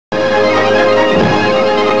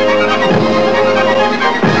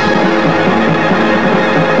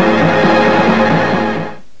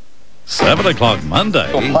7 o'clock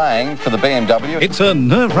Monday. You're playing for the BMW. It's a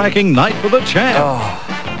nerve-wracking night for the champ.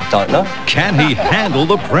 Oh, don't know. Can he handle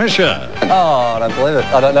the pressure? Oh, I don't believe it.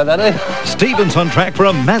 I don't know that either. Stephen's on track for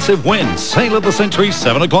a massive win. Sale of the Century,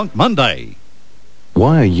 7 o'clock Monday.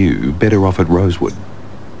 Why are you better off at Rosewood?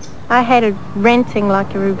 I hated renting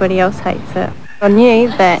like everybody else hates it. I knew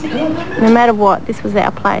that no matter what, this was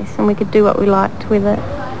our place and we could do what we liked with it.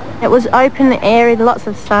 It was open area, lots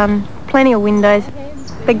of sun, plenty of windows.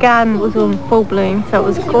 The garden was in full bloom, so it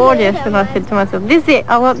was gorgeous, and I said to myself, this is it,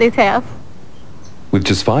 I want this house. With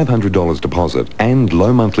just $500 deposit and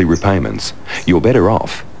low monthly repayments, you're better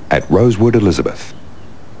off at Rosewood Elizabeth.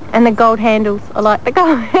 And the gold handles, I like the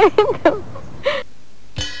gold handles.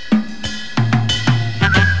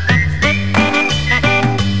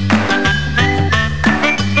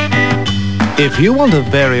 If you want a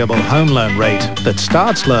variable home loan rate that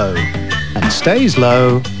starts low and stays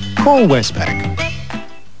low, call Westpac.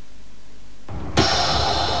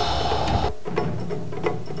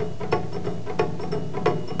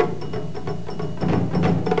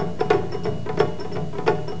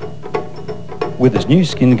 With its new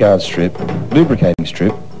skin guard strip, lubricating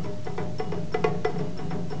strip,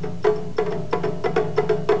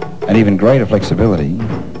 and even greater flexibility,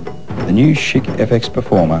 the new Chic FX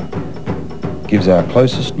Performer gives our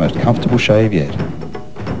closest, most comfortable shave yet.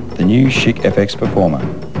 The new Chic FX Performer,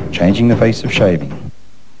 changing the face of shaving.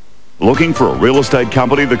 Looking for a real estate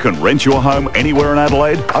company that can rent your home anywhere in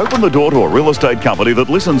Adelaide? Open the door to a real estate company that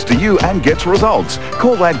listens to you and gets results.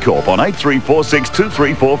 Call AdCorp on 8346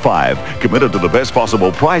 2345. Committed to the best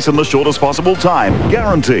possible price in the shortest possible time.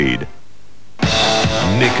 Guaranteed.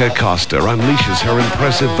 Nick Acosta unleashes her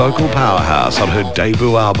impressive vocal powerhouse on her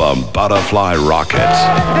debut album, Butterfly Rocket.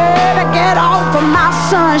 Get off of my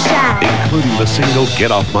sunshine. Including the single Get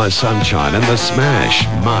Off My Sunshine and the smash,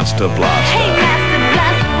 Master Blaster. Hey, Master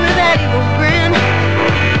Blaster with that evil grin.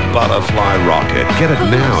 Butterfly Rocket. Get it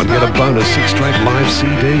now and get a bonus 6-track live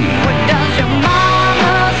CD. What does your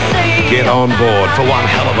mama say? Get on board for one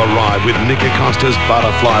hell of a ride with Nick Acosta's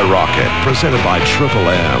Butterfly Rocket, presented by Triple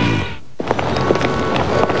M.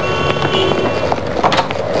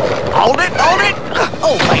 Hold it, hold it!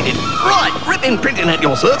 Oh, faded. Right, ripping printing at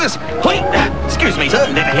your service. Wait, excuse me, sir.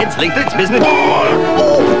 Letterheads, leaflets, business. Oh,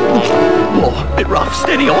 bit rough.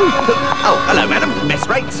 Steady on. Oh, hello, madam. Best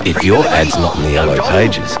rates. If your ad's not in the yellow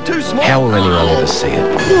pages, how will anyone ever see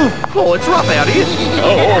it? Oh, it's rough out here.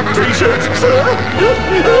 Oh, T-shirts, sir.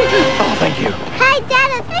 Oh, thank you. Hey, Dad,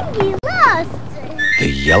 I think you lost. The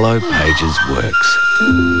Yellow Pages works.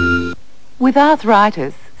 With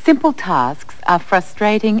arthritis, simple tasks are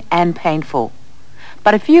frustrating and painful.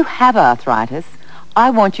 But if you have arthritis, I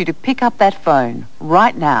want you to pick up that phone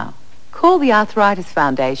right now. Call the Arthritis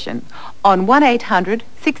Foundation on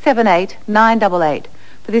 1-800-678-988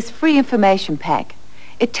 for this free information pack.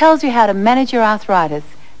 It tells you how to manage your arthritis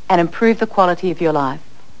and improve the quality of your life.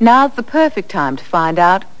 Now's the perfect time to find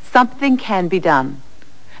out something can be done.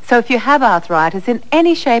 So if you have arthritis in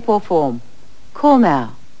any shape or form, call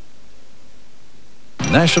now.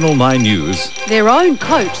 National 9 News. Their own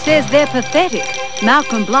coach says they're pathetic.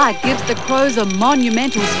 Malcolm Blight gives the Crows a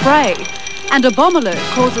monumental spray. And a bomb alert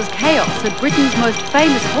causes chaos at Britain's most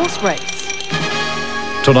famous horse race.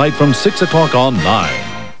 Tonight from 6 o'clock on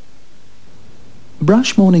 9.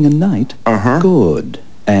 Brush morning and night? Good.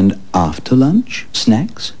 And after lunch?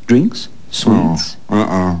 Snacks? Drinks? Sweets?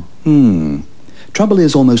 Trouble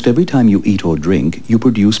is, almost every time you eat or drink, you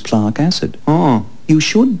produce plaque acid. You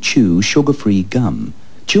should chew sugar-free gum.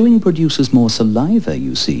 Chewing produces more saliva,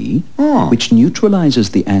 you see, which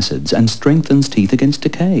neutralizes the acids and strengthens teeth against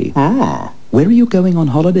decay. Where are you going on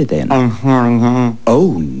holiday then?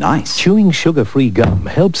 Oh, nice. Chewing sugar-free gum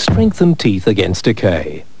helps strengthen teeth against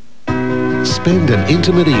decay. Spend an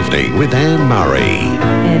intimate evening with Anne Murray.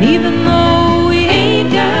 And even though we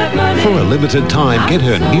ain't got money, For a limited time, get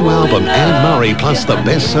her new album, Anne Murray, plus the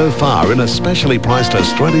best so far in a specially priced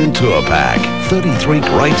Australian tour pack. 33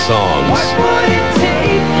 great songs.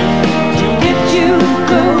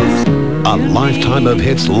 A lifetime of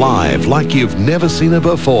hits live like you've never seen it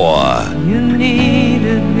before. you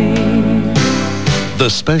needed me. The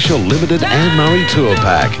special limited Anne Murray tour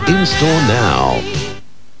pack, in store now.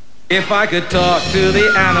 If I could talk to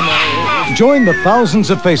the animals. Join the thousands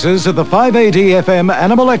of faces at the 580 FM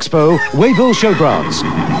Animal Expo, Wayville Showgrounds.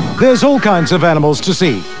 There's all kinds of animals to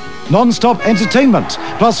see. Non-stop entertainment,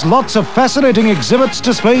 plus lots of fascinating exhibits,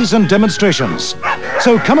 displays and demonstrations.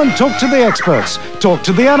 So come and talk to the experts, talk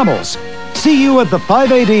to the animals. See you at the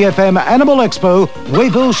 580 FM Animal Expo,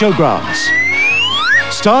 Wayville Showgrounds.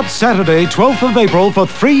 Start Saturday, 12th of April for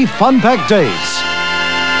 3 fun-packed days.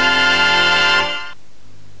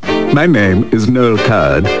 My name is Noel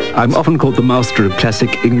Coward. I'm often called the master of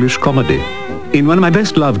classic English comedy. In one of my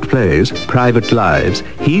best-loved plays, Private Lives,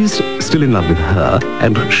 he's still in love with her,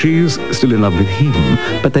 and she's still in love with him,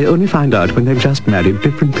 but they only find out when they've just married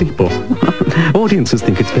different people. Audiences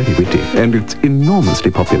think it's very witty, and it's enormously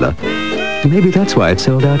popular. Maybe that's why it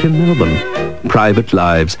sold out in Melbourne. Private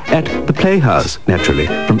Lives, at the Playhouse, naturally,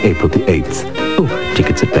 from April the 8th. Oh,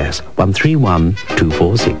 tickets at Bass,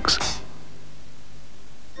 131246.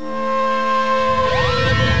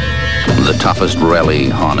 The toughest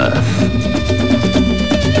rally on earth.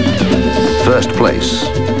 First place,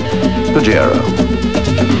 Pajero.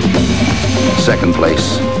 Second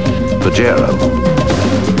place, Pajero.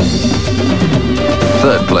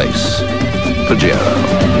 Third place, Pajero.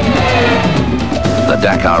 The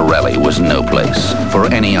Dakar Rally was no place for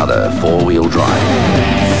any other four-wheel drive.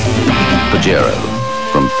 Pajero,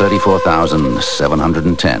 from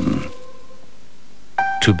 34,710.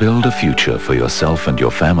 To build a future for yourself and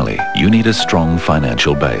your family, you need a strong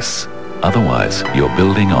financial base. Otherwise, you're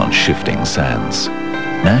building on shifting sands.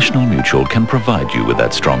 National Mutual can provide you with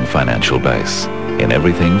that strong financial base in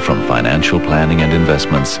everything from financial planning and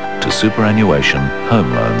investments to superannuation,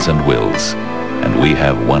 home loans and wills. And we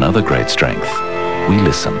have one other great strength. We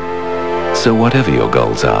listen. So whatever your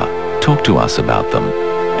goals are, talk to us about them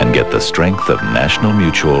and get the strength of National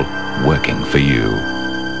Mutual working for you.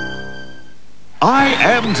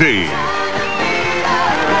 IMT.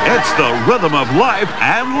 It's the rhythm of life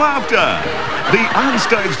and laughter. The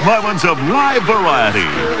unstaged moments of live variety.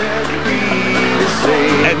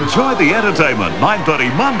 Enjoy the entertainment, 9:30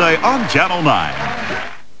 Monday on Channel 9.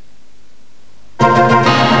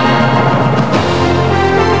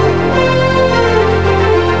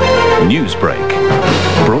 Newsbreak,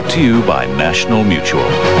 brought to you by National Mutual.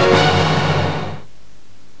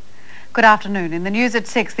 Good afternoon. In the news at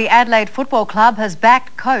 6, the Adelaide Football Club has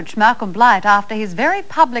backed coach Malcolm Blight after his very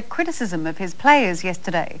public criticism of his players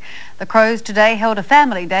yesterday. The Crows today held a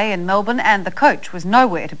family day in Melbourne and the coach was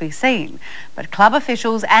nowhere to be seen. But club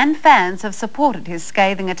officials and fans have supported his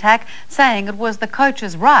scathing attack, saying it was the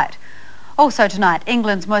coach's right. Also tonight,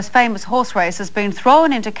 England's most famous horse race has been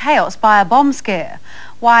thrown into chaos by a bomb scare.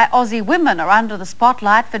 Why Aussie women are under the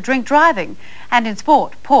spotlight for drink driving. And in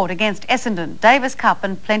sport, Port against Essendon, Davis Cup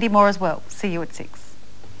and plenty more as well. See you at 6.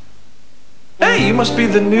 Hey, you must be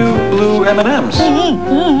the new blue M&Ms.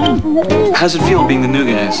 How's it feel being the new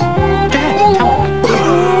guys? Dad, come on.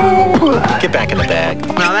 Get back in the bag.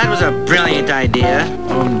 Well, that was a brilliant idea.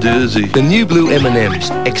 I'm dizzy. The new blue M&Ms,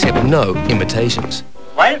 except no imitations.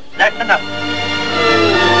 Well, that's enough.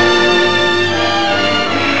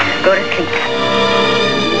 Go to sleep.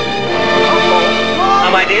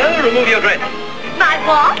 My dear, remove your dress. My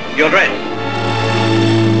what? Your dress.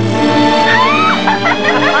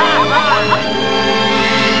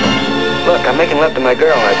 Look, I'm making love to my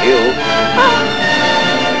girl, not you.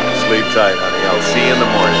 Sleep tight, honey. I'll see you in the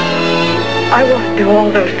morning. I want to do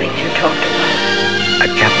all those things you talked about. At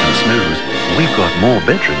Captain Snooze, we've got more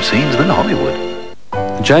bedroom scenes than Hollywood.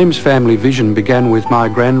 The James family vision began with my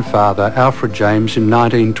grandfather, Alfred James, in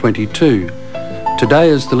 1922. Today,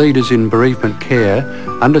 as the leaders in bereavement care,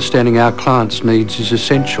 understanding our clients' needs is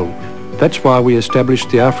essential. That's why we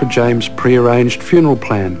established the Alfred James pre-arranged funeral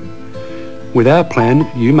plan. With our plan,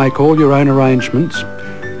 you make all your own arrangements,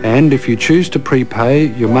 and if you choose to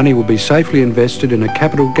prepay, your money will be safely invested in a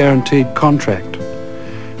capital guaranteed contract.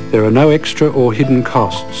 There are no extra or hidden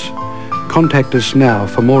costs. Contact us now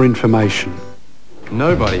for more information.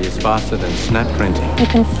 Nobody is faster than snap printing. You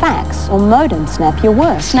can fax or modem snap your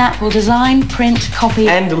work. Snap will design, print, copy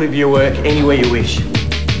and deliver your work anywhere you wish.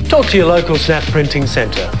 Talk to your local Snap Printing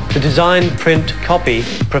Centre, the design, print, copy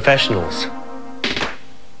professionals.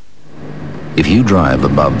 If you drive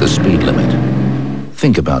above the speed limit,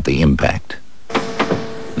 think about the impact.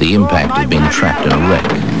 The impact of being trapped in a wreck.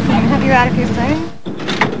 Can I have you out of here soon?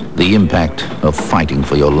 The impact of fighting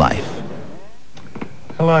for your life.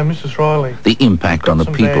 Hello, Mrs. Riley. The impact on the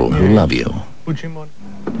people who love you. Would you mind?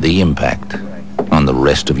 The impact on the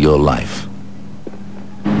rest of your life.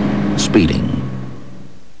 Speeding.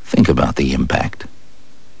 Think about the impact.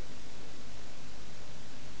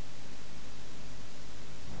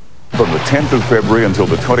 From the 10th of February until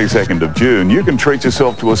the 22nd of June, you can treat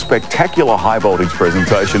yourself to a spectacular high-voltage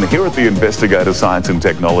presentation here at the Investigator Science and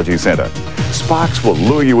Technology Centre. Sparks will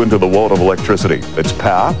lure you into the world of electricity, its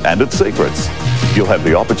power and its secrets. You'll have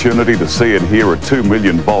the opportunity to see and hear a 2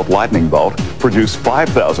 million volt lightning bolt produce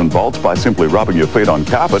 5,000 volts by simply rubbing your feet on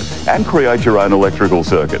carpet and create your own electrical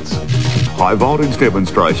circuits. High voltage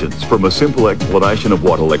demonstrations, from a simple explanation of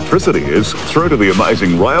what electricity is through to the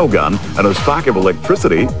amazing railgun and a spark of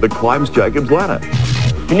electricity that climbs Jacob's ladder.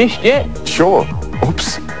 finished yet? Sure.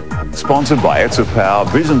 Oops. Sponsored by Etsa Power,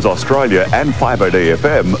 Visions Australia and 5AD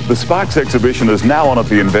FM, the Sparks exhibition is now on at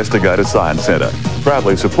the Investigator Science Centre,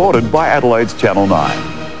 proudly supported by Adelaide's Channel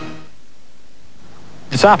 9.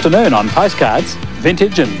 This afternoon on Postcards,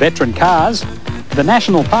 vintage and veteran cars, the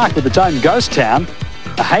National Park with its own ghost town,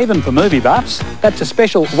 a haven for movie buffs. That's a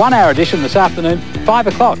special 1-hour edition this afternoon, 5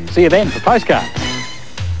 o'clock. See you then for Postcards.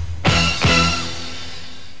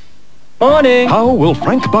 Morning! How will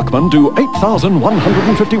Frank Buckman do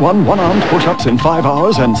 8,151 one-armed push-ups in 5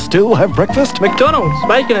 hours and still have breakfast? McDonald's,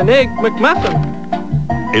 bacon and egg McMuffin.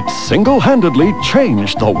 It single-handedly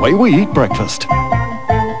changed the way we eat breakfast.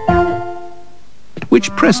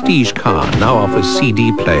 Which prestige car now offers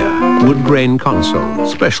CD player, wood grain console,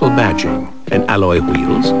 special badging, and alloy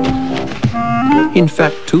wheels? In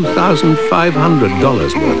fact,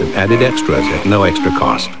 $2,500 worth of added extras at no extra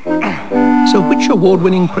cost. So which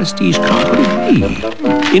award-winning prestige car could it be?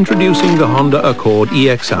 Introducing the Honda Accord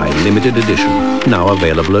EXI Limited Edition, now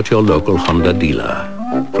available at your local Honda dealer.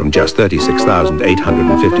 From just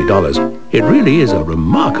 $36,850, it really is a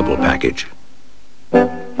remarkable package.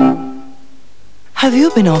 Have you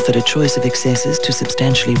been offered a choice of excesses to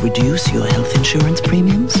substantially reduce your health insurance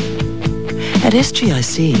premiums? At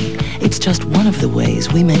SGIC, it's just one of the ways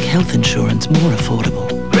we make health insurance more affordable.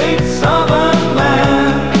 Great Southern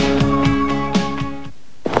Land.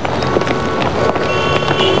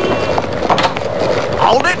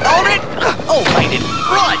 Hold it! Oh, made it.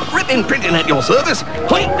 Right, ripping printing at your service.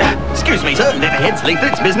 Wait, excuse me, sir. Letterheads,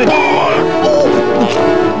 leaflets, business. Oh,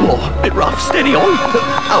 bit rough. Steady on.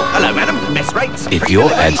 Oh, hello, madam. Best rates. If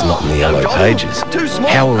your ad's not in the yellow pages,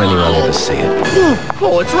 how will anyone ever see it?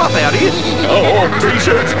 Oh, it's rough out here. Oh,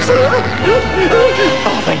 T-shirts, sir.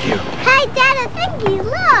 Oh, thank you. Hey, Dad, I think you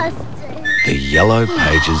lost. The yellow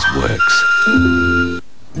pages works.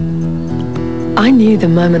 I knew the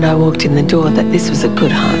moment I walked in the door that this was a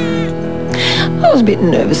good home. I was a bit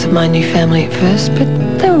nervous of my new family at first, but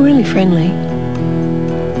they were really friendly.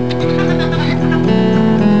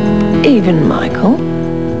 Even Michael.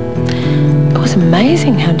 It was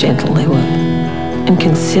amazing how gentle they were and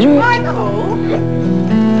considerate. Michael!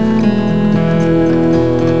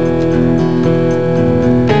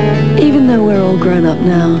 Even though we're all grown up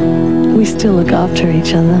now, we still look after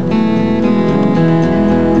each other.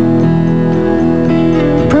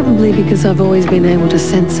 Probably because I've always been able to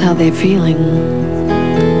sense how they're feeling.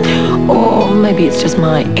 Or maybe it's just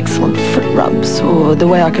my excellent foot rubs, or the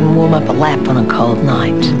way I can warm up a lap on a cold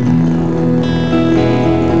night.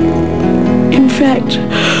 In fact,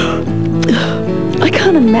 I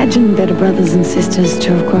can't imagine better brothers and sisters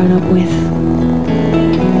to have grown up with.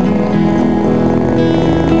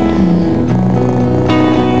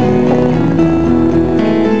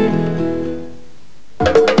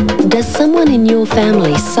 Does someone in your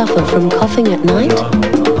family suffer from coughing at night?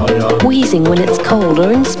 Wheezing when it's cold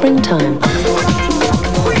or in springtime?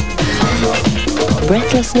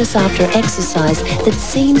 Breathlessness after exercise that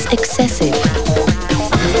seems excessive?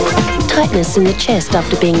 Tightness in the chest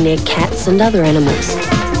after being near cats and other animals?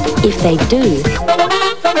 If they do,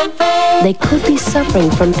 they could be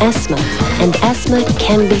suffering from asthma, and asthma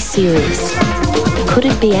can be serious. Could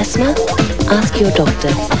it be asthma? Ask your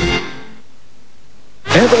doctor.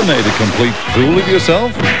 Ever made a complete fool of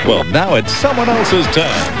yourself? Well, now it's someone else's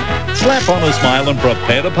turn. Slap on a smile and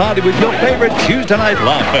prepare to party with your favourite Tuesday Night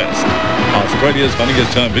Laugh Fest. Australia's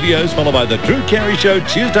funniest home videos, followed by the Drew Carey Show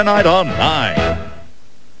Tuesday night on 9.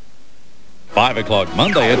 5 o'clock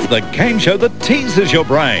Monday, it's the game show that teases your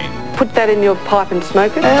brain. Put that in your pipe and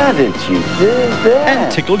smoke it. How did you do that?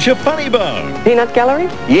 And tickles your funny bone. Peanut gallery?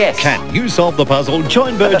 Yes. Can you solve the puzzle?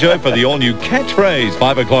 Join Virgo for the all-new catchphrase,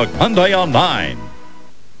 5 o'clock Monday on 9.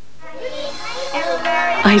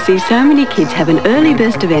 I see so many kids have an early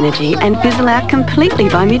burst of energy and fizzle out completely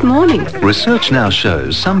by mid-morning. Research now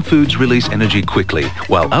shows some foods release energy quickly,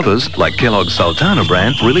 while others, like Kellogg's Sultana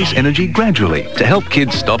brand, release energy gradually to help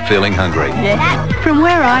kids stop feeling hungry. From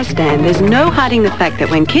where I stand, there's no hiding the fact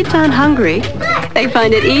that when kids aren't hungry, they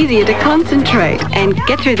find it easier to concentrate and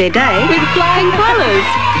get through their day with flying colours.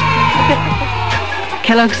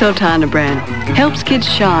 Kellogg's Sultana brand helps kids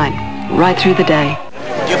shine right through the day.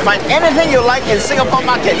 You find anything you like in Singapore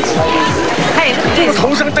markets. Hey, this.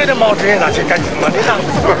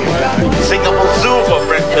 Singapore Zoo for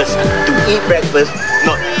breakfast. To eat breakfast,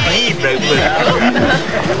 not be breakfast.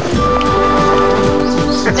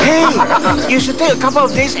 Hey, you should take a couple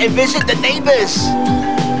of days and visit the neighbors.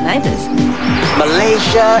 Neighbors?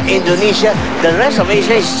 Malaysia, Indonesia, the rest of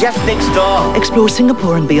Asia is just next door. Explore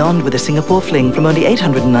Singapore and beyond with a Singapore fling from only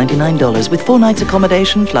 $899 with 4 nights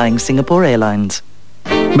accommodation flying Singapore Airlines.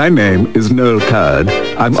 My name is Noel Coward.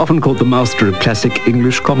 I'm often called the master of classic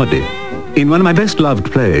English comedy. In one of my best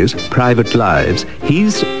loved plays, Private Lives,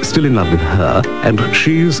 he's still in love with her and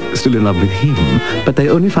she's still in love with him, but they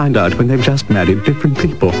only find out when they've just married different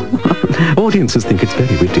people. Audiences think it's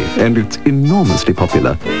very witty and it's enormously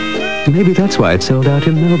popular. Maybe that's why it sold out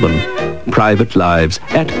in Melbourne. Private Lives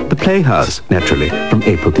at the Playhouse, naturally, from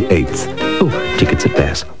April the 8th. Oh, tickets at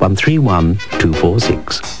Bass,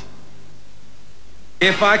 131246.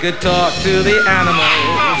 If I could talk to the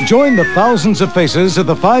animals. Join the thousands of faces at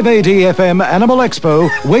the 580 FM Animal Expo,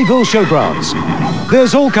 Wayville Showgrounds.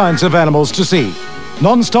 There's all kinds of animals to see.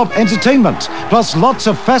 Non-stop entertainment, plus lots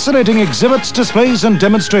of fascinating exhibits, displays and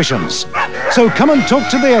demonstrations. So come and talk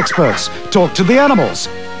to the experts, talk to the animals.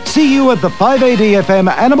 See you at the 580 FM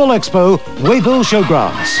Animal Expo, Wayville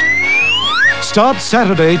Showgrounds. Start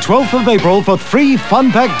Saturday, 12th of April for 3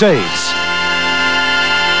 fun-packed days.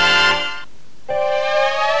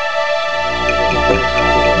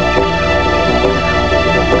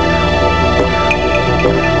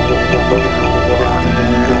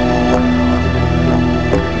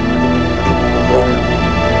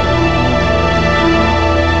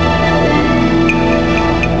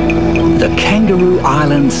 Kangaroo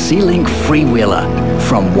Island Sea-Link Freewheeler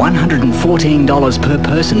from $114 per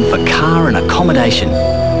person for car and accommodation.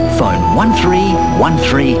 Phone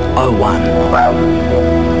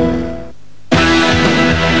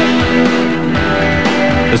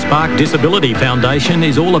 131301. The Spark Disability Foundation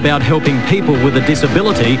is all about helping people with a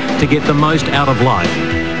disability to get the most out of life,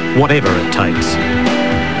 whatever it takes.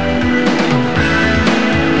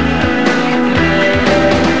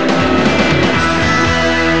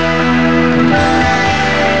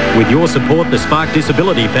 With your support, the Spark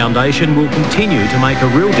Disability Foundation will continue to make a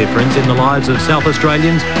real difference in the lives of South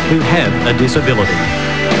Australians who have a disability.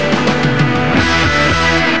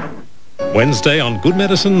 Wednesday on Good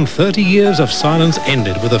Medicine, 30 years of silence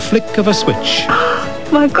ended with a flick of a switch.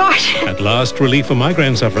 My gosh. At last, relief for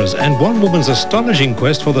migraine sufferers and one woman's astonishing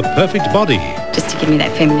quest for the perfect body. Just to give me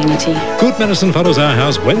that femininity. Good Medicine follows our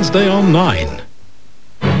house Wednesday on 9.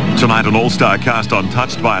 Tonight, an all-star cast on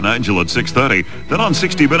Touched by an Angel at 6:30. Then on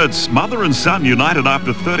 60 Minutes, mother and son united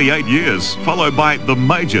after 38 years, followed by the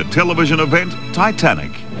major television event,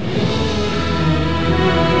 Titanic.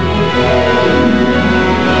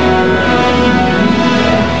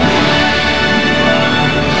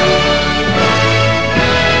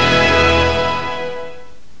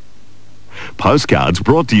 Postcards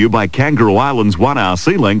brought to you by Kangaroo Island's 1 Hour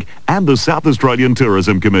Sea Link and the South Australian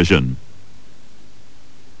Tourism Commission.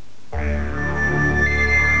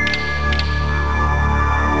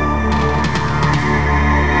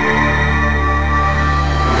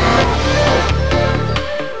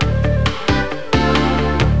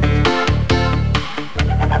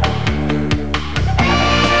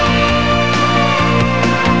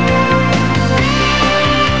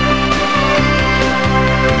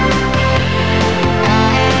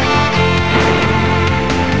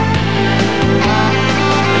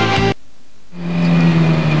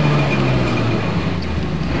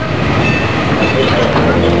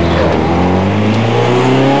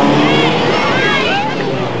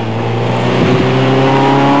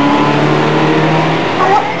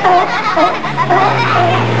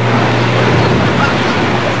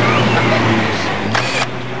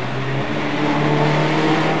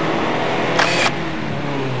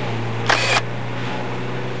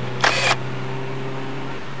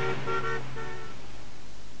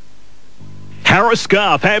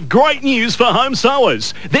 Scarf have great news for home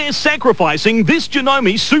sewers. They're sacrificing this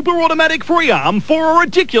Janome super automatic free arm for a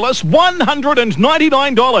ridiculous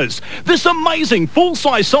 $199. This amazing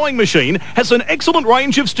full-size sewing machine has an excellent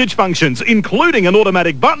range of stitch functions, including an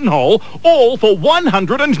automatic buttonhole, all for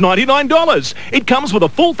 $199. It comes with a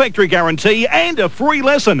full factory guarantee and a free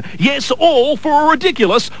lesson. Yes, all for a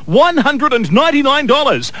ridiculous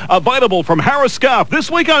 $199. Available from Harris Scarf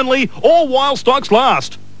this week only, or while stocks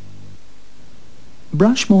last.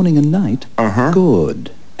 Brush morning and night?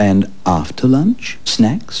 Good. And after lunch?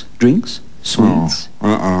 Snacks? Drinks? Sweets?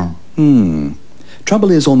 Trouble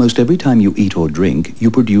is, almost every time you eat or drink, you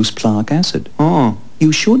produce plaque acid.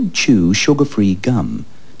 You should chew sugar-free gum.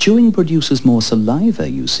 Chewing produces more saliva,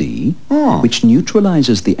 you see, which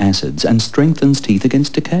neutralizes the acids and strengthens teeth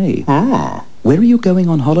against decay. Where are you going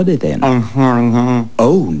on holiday then?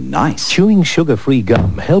 Oh, nice. Chewing sugar-free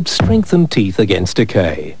gum helps strengthen teeth against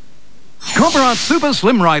decay. Corporat's Super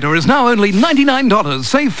Slim Rider is now only $99.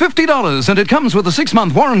 Save $50 and it comes with a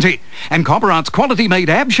 6-month warranty. And Corporat's quality-made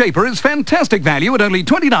ab shaper is fantastic value at only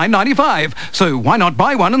 $29.95. So why not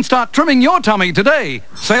buy one and start trimming your tummy today?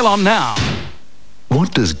 Sale on now.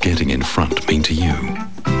 What does getting in front mean to you?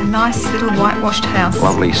 A nice little whitewashed house.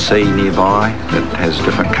 Lovely sea nearby that has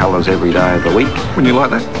different colours every day of the week. Wouldn't you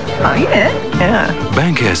like that? Oh, yeah.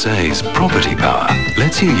 Bank SA's Property Power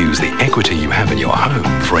lets you use the equity you have in your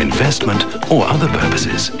home for investment or other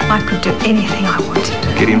purposes. I could do anything I wanted.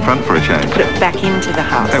 Get in front for a change. Put it back into the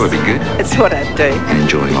house. That would be good. It's what I'd do. And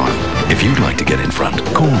enjoy life. If you'd like to get in front,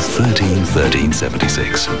 call 13 13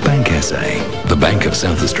 76. Bank SA, the Bank of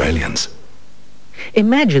South Australians.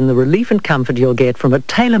 Imagine the relief and comfort you'll get from a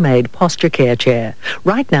tailor-made posture care chair.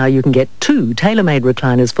 Right now you can get 2 tailor-made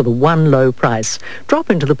recliners for the one low price. Drop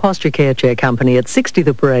into the Posture Care Chair Company at 60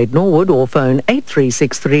 The Parade, Norwood, or phone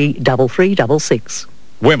 8363 3366.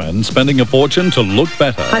 Women spending a fortune to look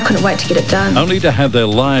better. I couldn't wait to get it done. Only to have their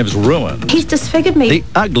lives ruined. He's disfigured me. The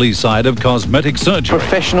ugly side of cosmetic surgery.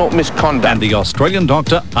 Professional misconduct. And the Australian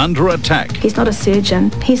doctor under attack. He's not a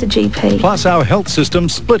surgeon. He's a GP. Plus our health system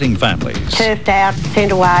splitting families. Turfed out,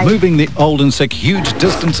 sent away. Moving the old and sick huge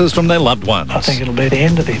distances from their loved ones. I think it'll be the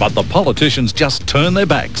end of him. But the politicians just turn their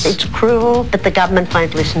backs. It's cruel that the government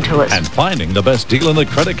won't listen to us. And finding the best deal in the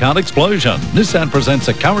credit card explosion. Nissan presents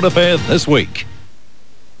a current affair this week.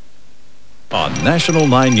 On National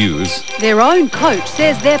 9 News. Their own coach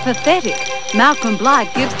says they're pathetic. Malcolm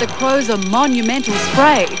Blight gives the Crows a monumental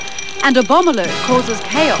spray. And a bomb alert causes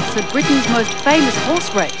chaos at Britain's most famous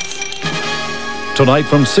horse race. Tonight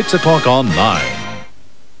from 6 o'clock on 9.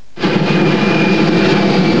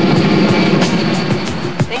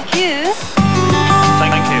 Thank you.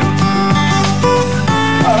 Thank you.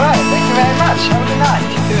 All right, thank you very much. Have a good night.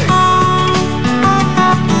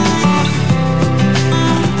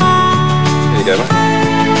 Here you go, mate.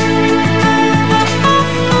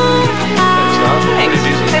 Thanks.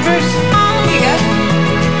 Hey, Bruce. Here you go.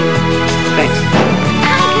 Thanks.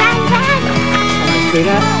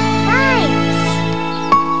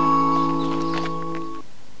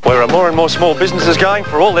 Where are more and more small businesses going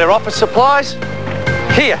for all their office supplies?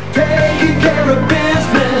 Here. Taking care of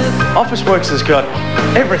business. Officeworks has got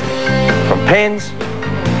everything from pens,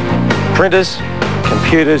 printers,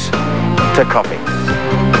 computers to coffee.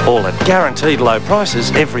 All at guaranteed low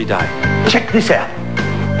prices every day. Check this out.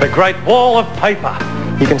 The Great Wall of Paper.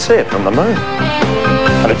 You can see it from the moon.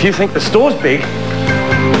 And if you think the store's big,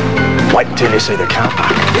 wait until you see the car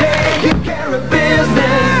park. Taking care of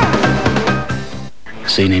business.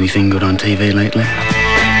 Seen anything good on TV lately?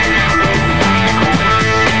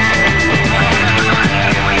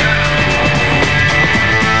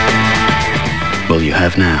 Well, you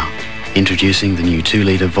have now. Introducing the new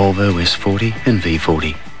 2-litre Volvo S40 and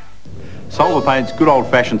V40. Solver Paint's good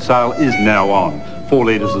old-fashioned sale is now on. 4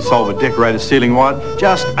 litres of Solver decorated ceiling white,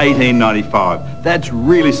 just $18.95. That's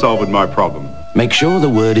really solved my problem. Make sure the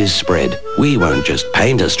word is spread. We won't just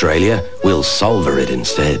paint Australia, we'll solver it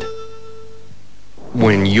instead.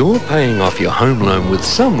 When you're paying off your home loan with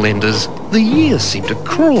some lenders, the years seem to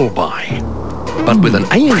crawl by. But with an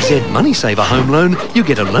ANZ MoneySaver home loan, you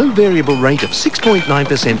get a low variable rate of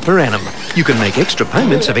 6.9% per annum. You can make extra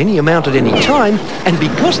payments of any amount at any time, and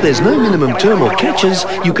because there's no minimum term or catches,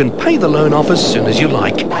 you can pay the loan off as soon as you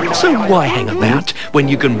like. So why hang about when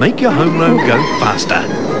you can make your home loan go faster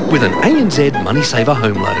with an ANZ MoneySaver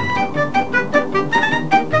home loan?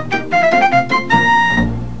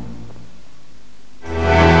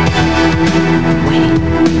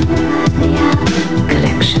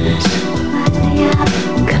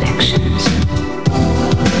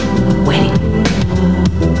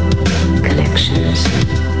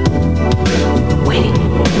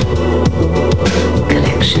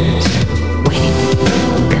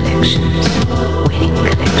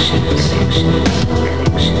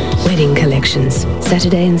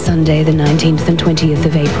 Saturday and Sunday, the 19th and 20th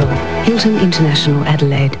of April, Hilton International,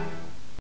 Adelaide.